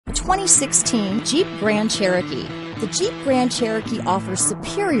2016 Jeep Grand Cherokee. The Jeep Grand Cherokee offers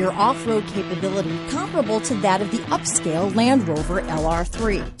superior off-road capability comparable to that of the upscale Land Rover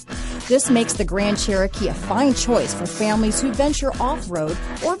LR3. This makes the Grand Cherokee a fine choice for families who venture off-road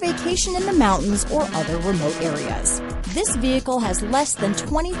or vacation in the mountains or other remote areas. This vehicle has less than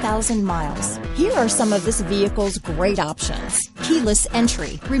 20,000 miles. Here are some of this vehicle's great options: keyless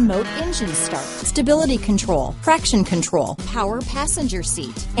entry, remote engine start, stability control, traction control, power passenger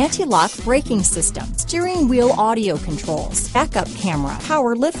seat, anti-lock braking system, steering wheel audio controls, backup camera,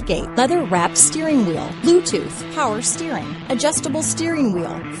 power liftgate, leather-wrapped steering wheel, Bluetooth, power steering, adjustable steering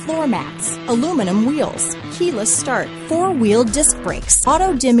wheel, floor mats, aluminum wheels, keyless start, four-wheel disc brakes,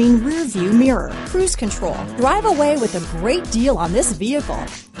 auto-dimming rear-view mirror, cruise control. Drive away with a great deal on this vehicle.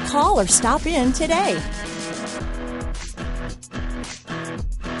 Call or stop in today.